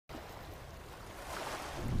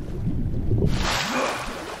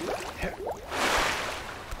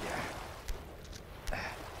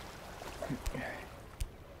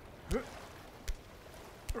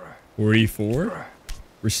44.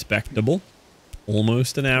 Respectable.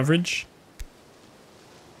 Almost an average.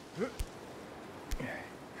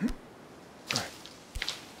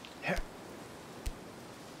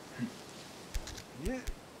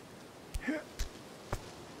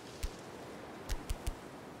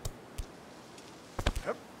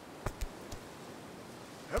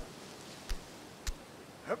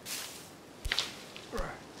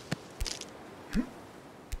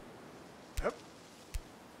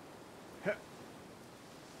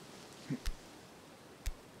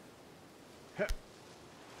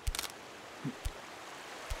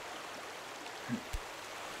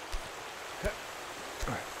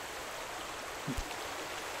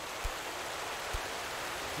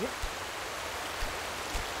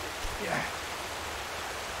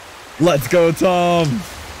 Let's go, Tom.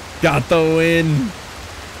 Got the win.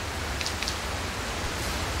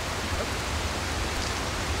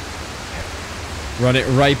 Run it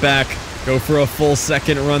right back. Go for a full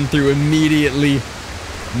second run through immediately.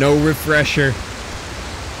 No refresher.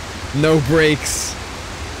 No brakes.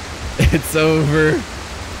 It's over.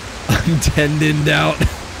 I'm tendoned out.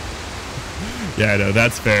 Yeah, no,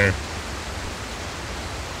 that's fair.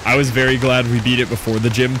 I was very glad we beat it before the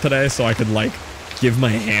gym today so I could, like, give my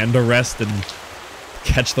hand a rest and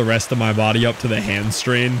catch the rest of my body up to the hand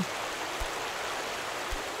strain.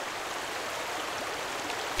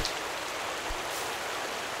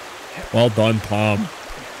 Well done, Tom.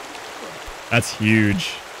 That's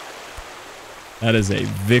huge. That is a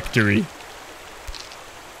victory.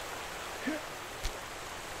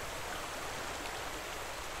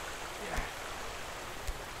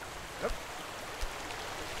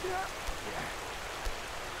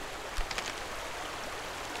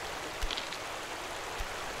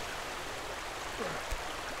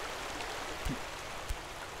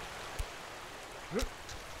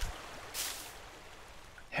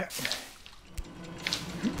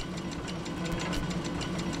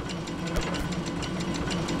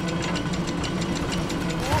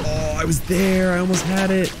 I was there. I almost had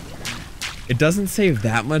it. It doesn't save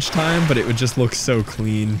that much time, but it would just look so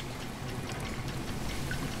clean.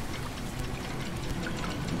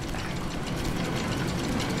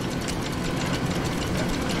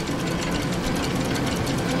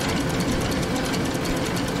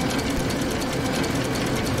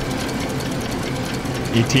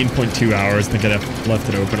 $18.2 hours. I think I left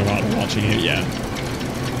it open a lot while watching it. Yeah.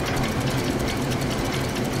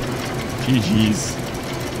 GG's.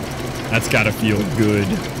 That's gotta feel good.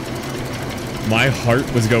 My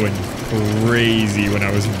heart was going crazy when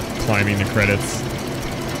I was climbing the credits.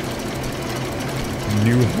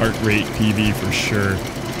 New heart rate PB for sure.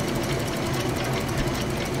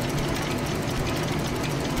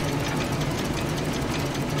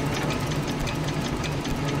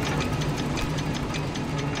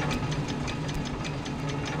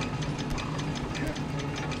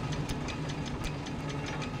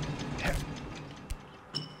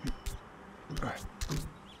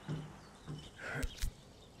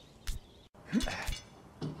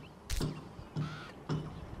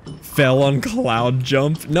 Fell on cloud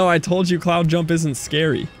jump. No, I told you cloud jump isn't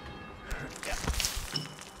scary.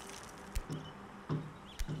 I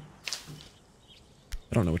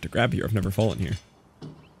don't know what to grab here. I've never fallen here.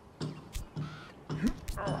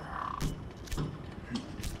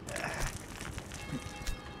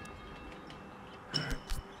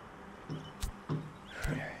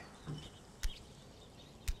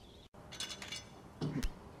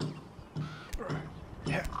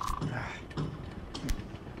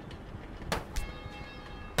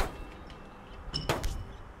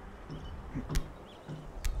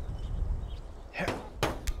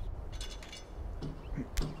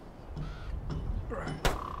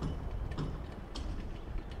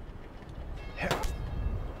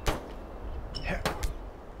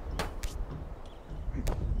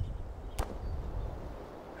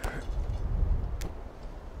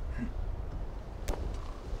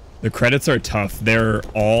 The credits are tough. They're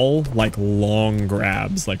all like long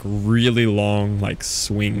grabs, like really long, like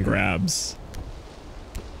swing grabs.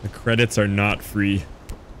 The credits are not free.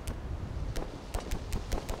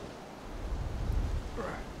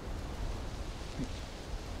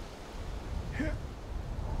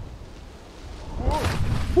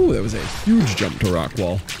 Ooh, that was a huge jump to rock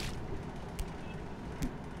wall.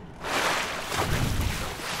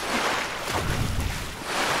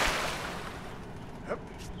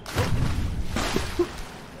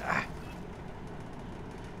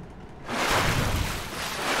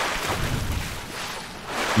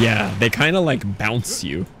 Yeah, they kind of like bounce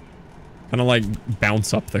you. Kind of like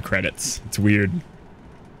bounce up the credits. It's weird.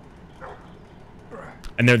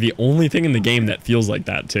 And they're the only thing in the game that feels like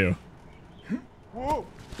that too. Whoa.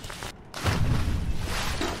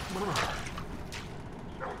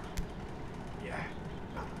 Yeah.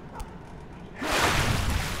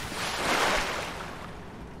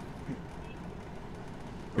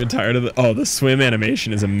 You're tired of the... Oh, the swim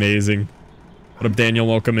animation is amazing. What up, Daniel?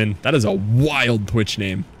 Welcome in. That is a wild Twitch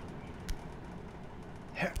name.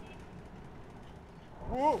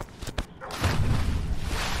 Whoa.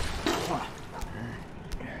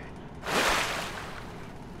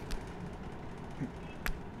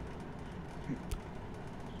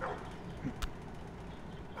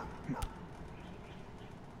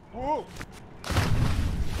 Whoa.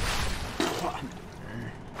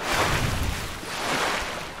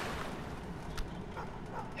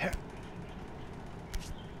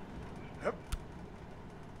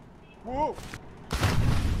 Whoa.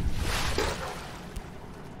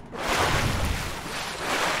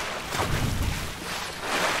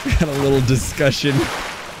 We had a little discussion.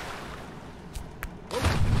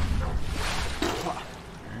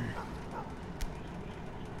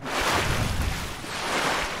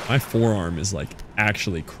 My forearm is like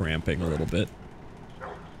actually cramping a little bit.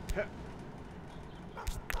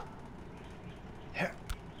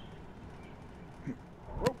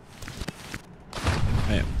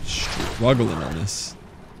 I am struggling on this.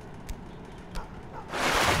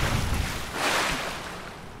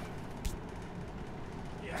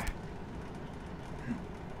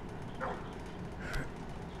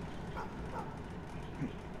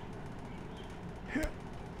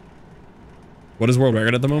 What is world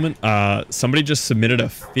record at the moment? Somebody just submitted a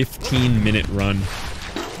 15-minute run.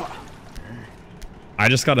 I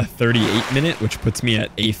just got a 38-minute, which puts me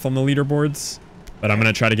at 8th on the leaderboards. But I'm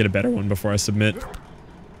gonna try to get a better one before I submit.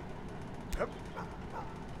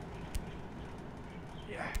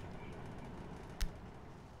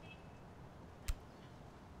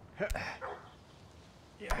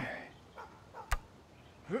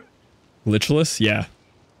 Glitchless? Yeah.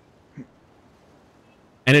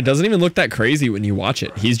 And it doesn't even look that crazy when you watch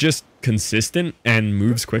it. He's just consistent and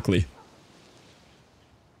moves quickly.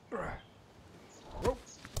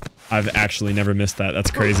 I've actually never missed that.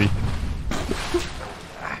 That's crazy.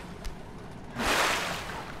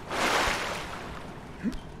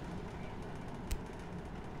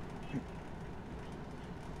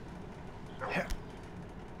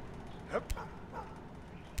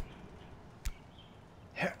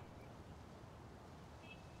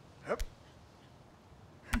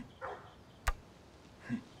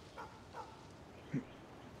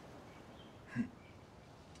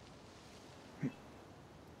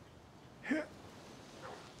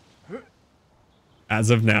 As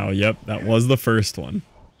of now, yep, that was the first one.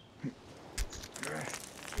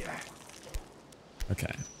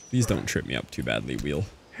 Okay, please don't trip me up too badly, wheel.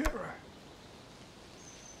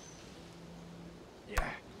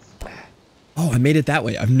 Oh, I made it that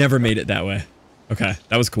way. I've never made it that way. Okay,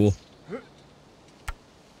 that was cool.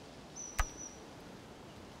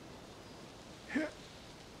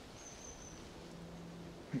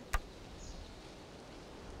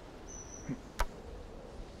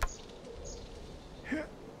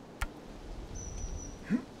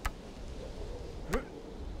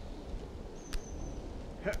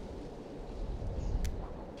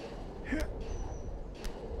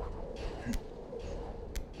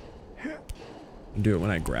 Do it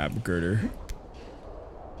when I grab girder.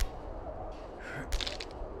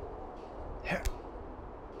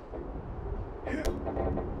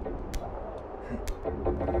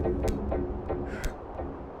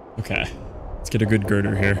 Okay, let's get a good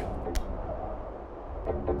girder here.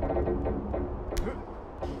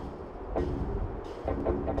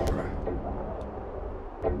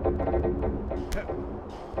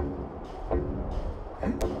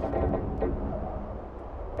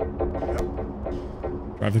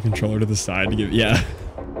 Drive the controller to the side to give, yeah.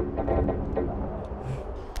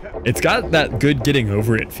 It's got that good getting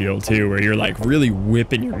over it feel too, where you're like really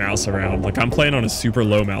whipping your mouse around. Like I'm playing on a super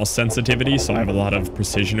low mouse sensitivity, so I have a lot of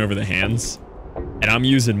precision over the hands. And I'm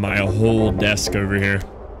using my whole desk over here.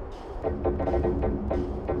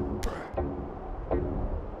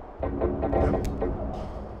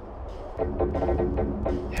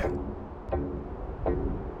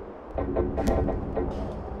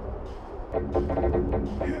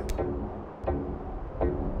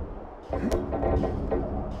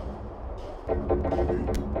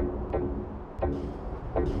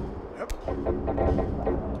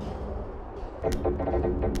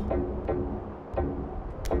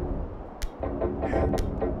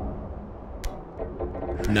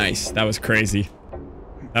 Nice. That was crazy.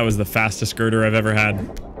 That was the fastest girder I've ever had.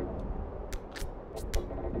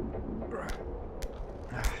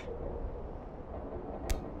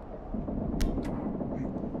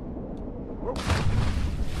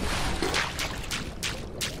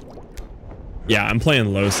 Yeah, I'm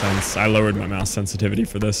playing low sense. I lowered my mouse sensitivity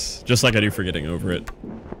for this, just like I do for getting over it.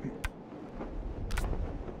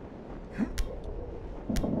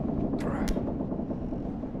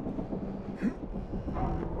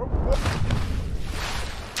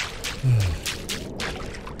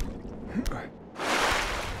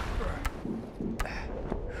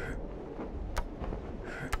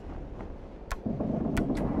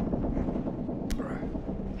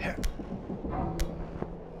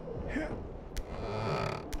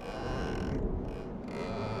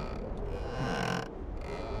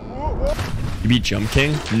 You beat Jump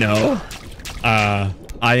King? No.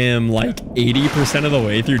 I am like 80% of the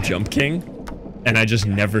way through Jump King, and I just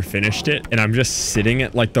never finished it, and I'm just sitting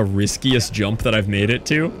at like the riskiest jump that I've made it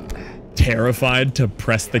to, terrified to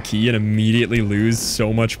press the key and immediately lose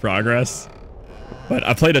so much progress. But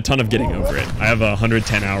I played a ton of getting over it. I have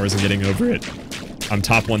 110 hours of getting over it. I'm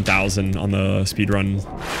top 1,000 on the speedrun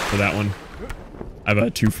for that one. I have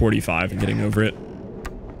a 245 in getting over it.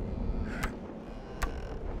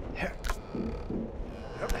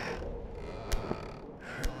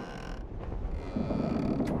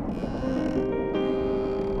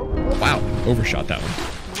 Wow, overshot that one.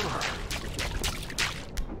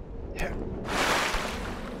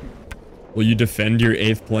 Will you defend your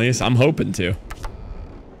 8th place? I'm hoping to.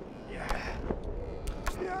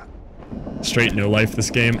 Straight no life this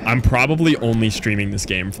game. I'm probably only streaming this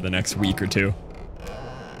game for the next week or two.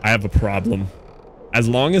 I have a problem. As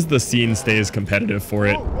long as the scene stays competitive for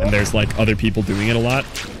it and there's like other people doing it a lot.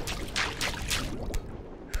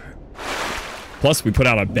 Plus we put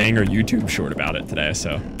out a banger YouTube short about it today,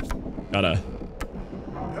 so gotta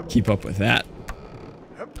keep up with that.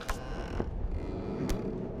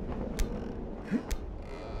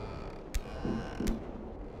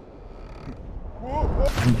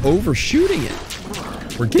 I'm overshooting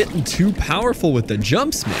it. We're getting too powerful with the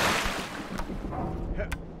jumps, man.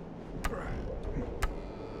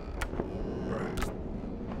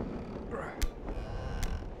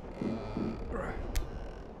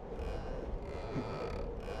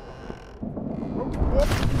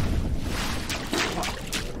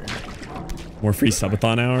 More free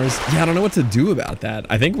subathon hours? Yeah, I don't know what to do about that.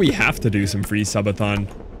 I think we have to do some free subathon.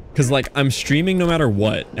 Because, like, I'm streaming no matter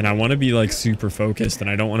what, and I want to be, like, super focused, and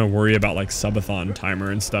I don't want to worry about, like, subathon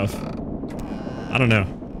timer and stuff. I don't know.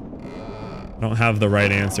 I don't have the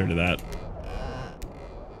right answer to that.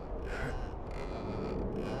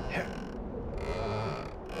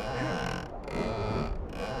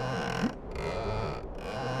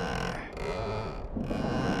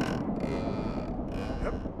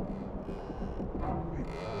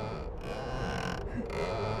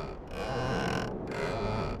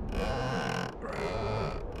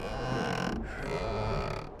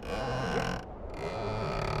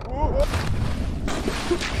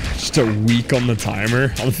 Just a week on the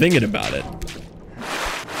timer. I'm thinking about it.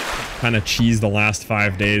 Kind of cheese the last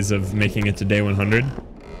 5 days of making it to day 100.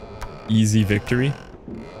 Easy victory.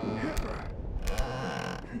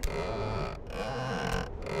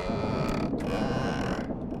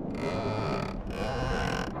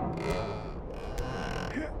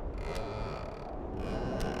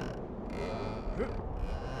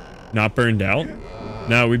 Not burned out?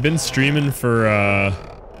 No, we've been streaming for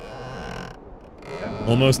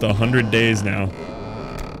almost 100 days now.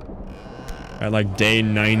 At like day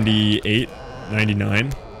 98,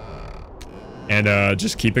 99. And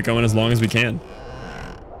just keep it going as long as we can.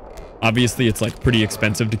 Obviously, it's like pretty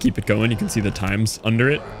expensive to keep it going. You can see the times under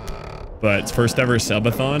it. But it's first ever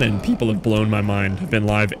subathon and people have blown my mind. I've been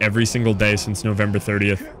live every single day since November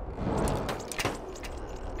 30th.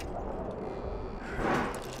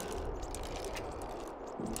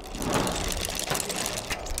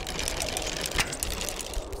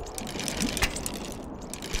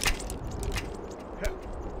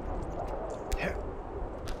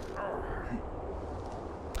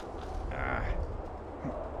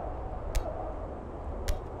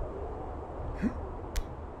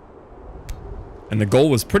 And the goal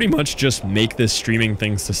was pretty much just make this streaming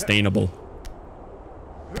thing sustainable.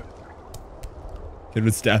 Kid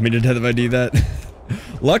would stab me to death if I do that.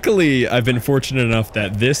 Luckily, I've been fortunate enough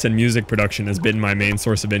that this and music production has been my main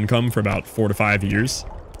source of income for about 4 to 5 years.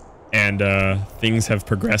 And things have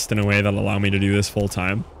progressed in a way that'll allow me to do this full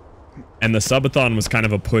time. And the subathon was kind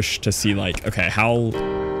of a push to see like, okay, how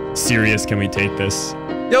serious can we take this?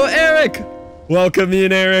 Yo, Eric! Welcome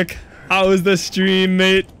in, Eric. How was the stream,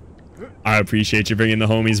 mate? I appreciate you bringing the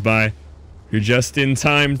homies by. You're just in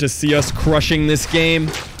time to see us crushing this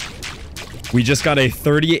game. We just got a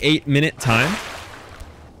 38-minute time.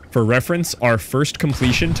 For reference, our first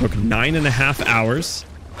completion took 9.5 hours.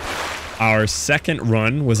 Our second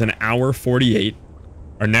run was an hour 48.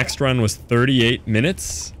 Our next run was 38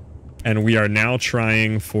 minutes. And we are now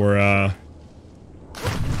trying for a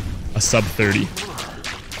sub 30.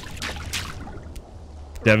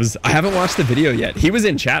 Devs, I haven't watched the video yet. He was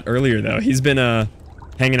in chat earlier though. He's been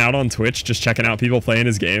hanging out on Twitch, just checking out people playing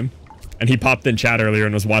his game. And he popped in chat earlier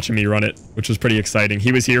and was watching me run it, which was pretty exciting.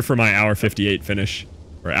 He was here for my hour 58 finish,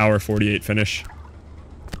 or hour 48 finish.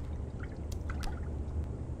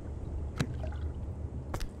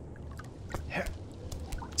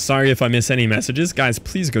 Sorry if I miss any messages. Guys,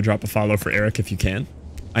 please go drop a follow for Eric if you can.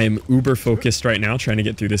 I am uber focused right now trying to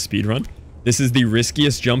get through this speed run. This is the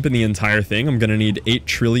riskiest jump in the entire thing. I'm going to need 8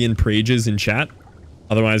 trillion prages in chat.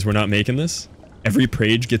 Otherwise, we're not making this. Every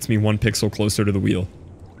prage gets me 1 pixel closer to the wheel.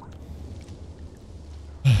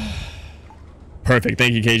 Perfect.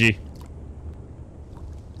 Thank you, KG.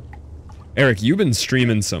 Eric, you've been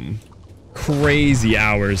streaming some crazy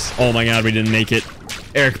hours. Oh my god, we didn't make it.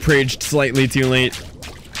 Eric praged slightly too late.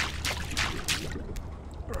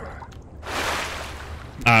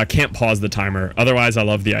 Can't pause the timer. Otherwise, I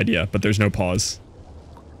love the idea, but there's no pause.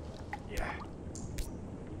 Yeah.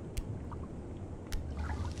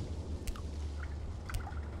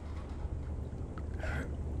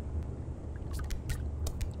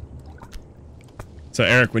 So,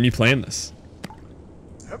 Eric, when you playing this?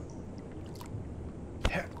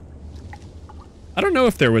 I don't know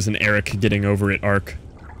if there was an Eric getting over it arc.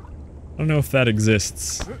 I don't know if that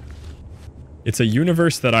exists. It's a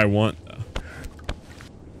universe that I want, though.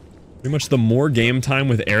 Pretty much the more game time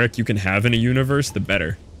with Eric you can have in a universe, the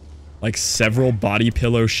better. Like several body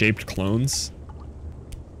pillow shaped clones.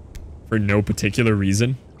 For no particular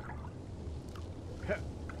reason.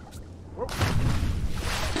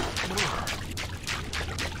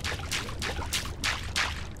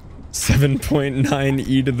 .9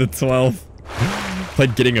 E to the 12th.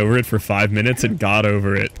 Played getting over it for 5 minutes and got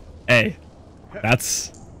over it. Hey,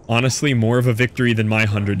 that's honestly more of a victory than my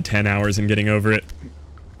 110 hours in getting over it.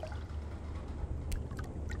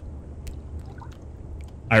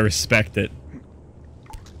 I respect it.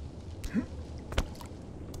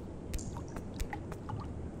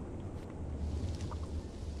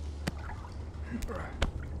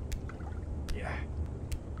 Yeah.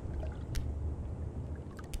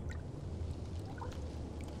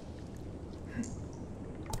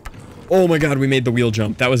 Oh my god, we made the wheel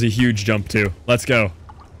jump. That was a huge jump too. Let's go.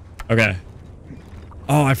 Okay.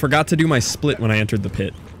 Oh, I forgot to do my split when I entered the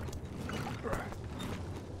pit.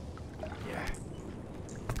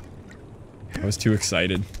 I was too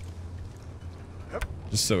excited.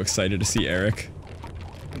 Just so excited to see Eric.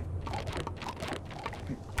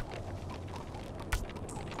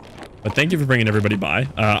 But thank you for bringing everybody by.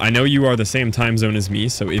 I know you are the same time zone as me,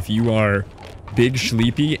 so if you are big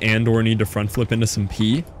sleepy and or need to front flip into some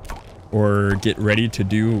pee, or get ready to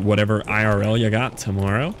do whatever IRL you got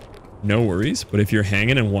tomorrow, no worries. But if you're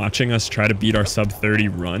hanging and watching us try to beat our sub 30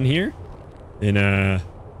 run here, then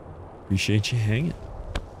appreciate you hanging.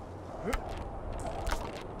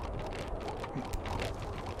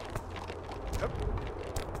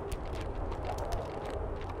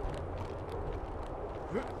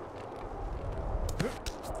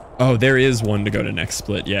 Oh, there is one to go to next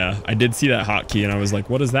split. Yeah, I did see that hotkey and I was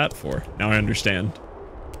like, what is that for? Now I understand.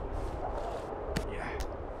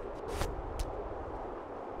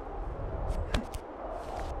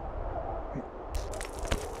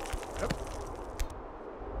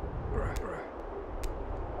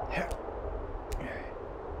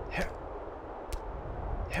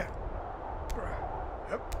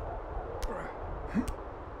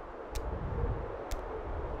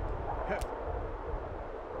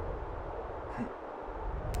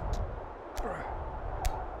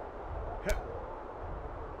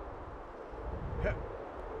 Yeah.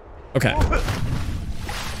 Okay.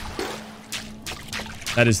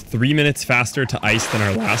 That is 3 minutes faster to ice than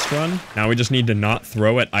our last run. Now we just need to not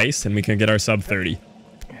throw at ice and we can get our sub 30.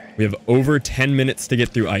 We have over 10 minutes to get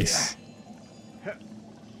through ice.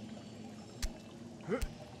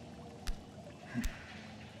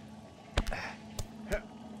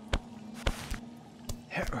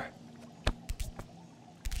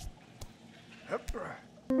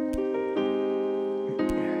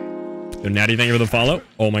 So Natty, thank you for the follow.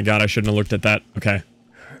 Oh my god, I shouldn't have looked at that. Okay.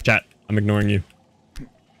 Chat, I'm ignoring you.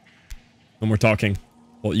 No more talking.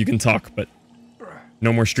 Well, you can talk, but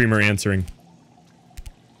no more streamer answering.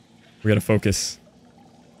 We gotta focus.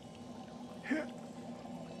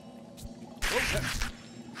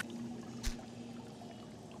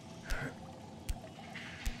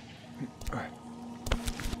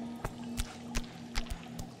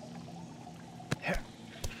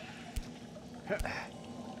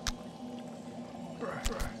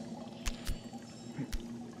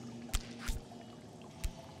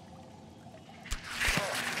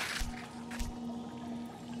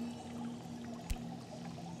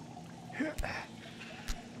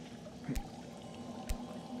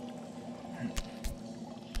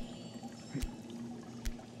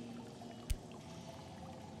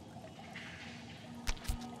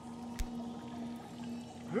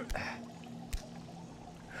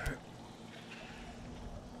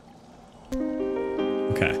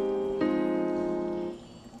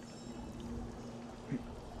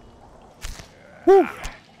 Woo.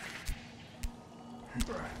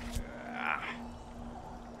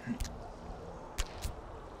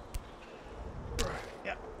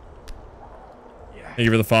 Thank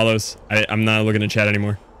you for the follows. I'm not looking at chat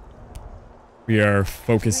anymore. We are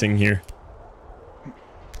focusing here.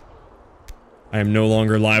 I am no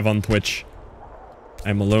longer live on Twitch. I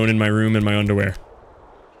am alone in my room in my underwear.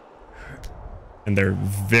 And they're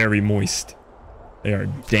very moist. They are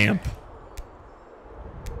damp.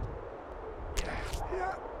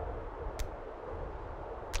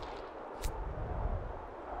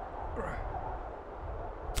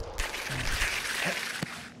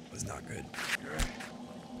 Was not good.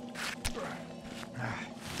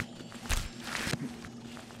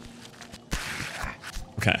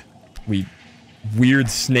 Okay. We weird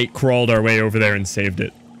snake crawled our way over there and saved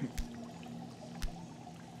it.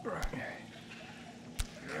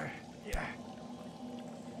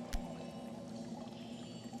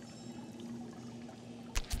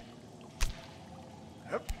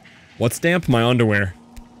 What's damp? My underwear.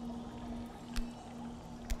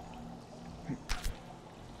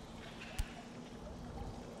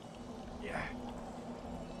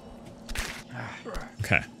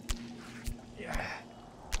 Okay.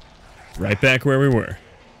 Right back where we were.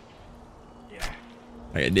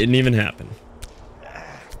 Like it didn't even happen.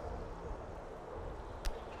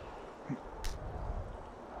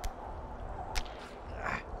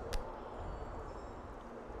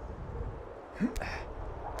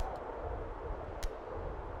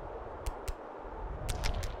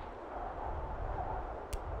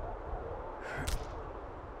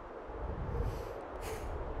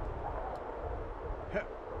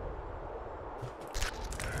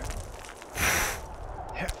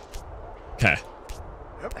 Okay.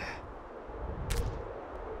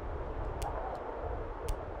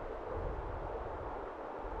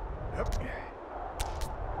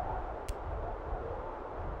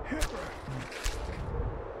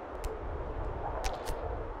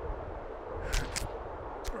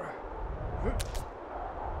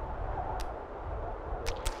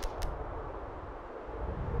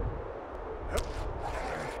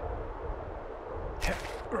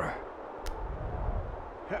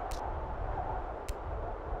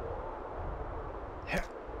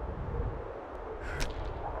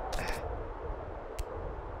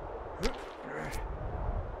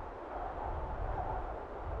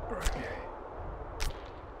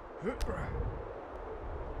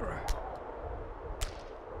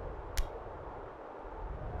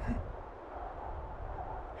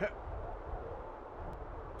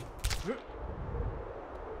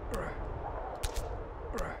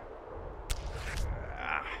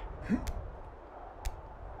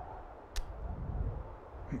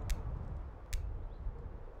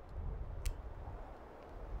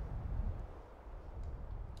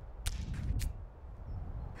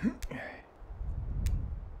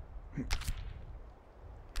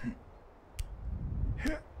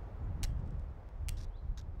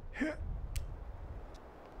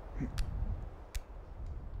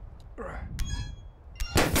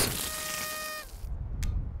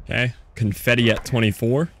 Okay, confetti at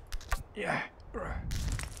 24. Yeah.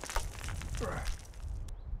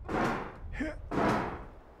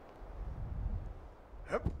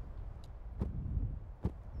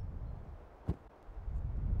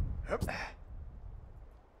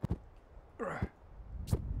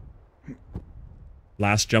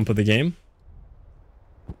 Last jump of the game.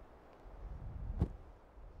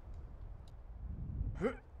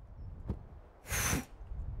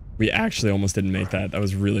 We actually almost didn't make that. That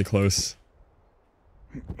was really close.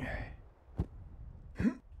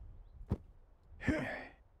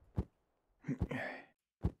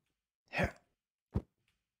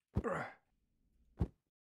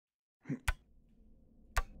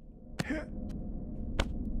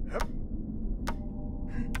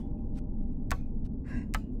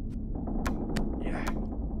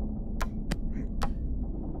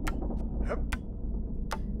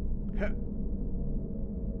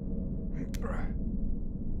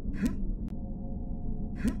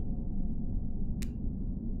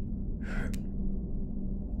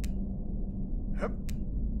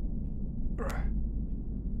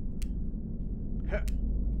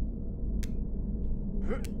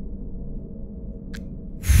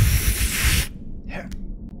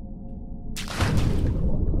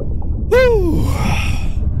 Woo!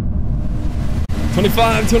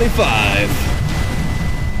 25.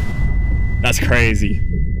 That's crazy.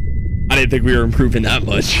 I didn't think we were improving that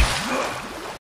much.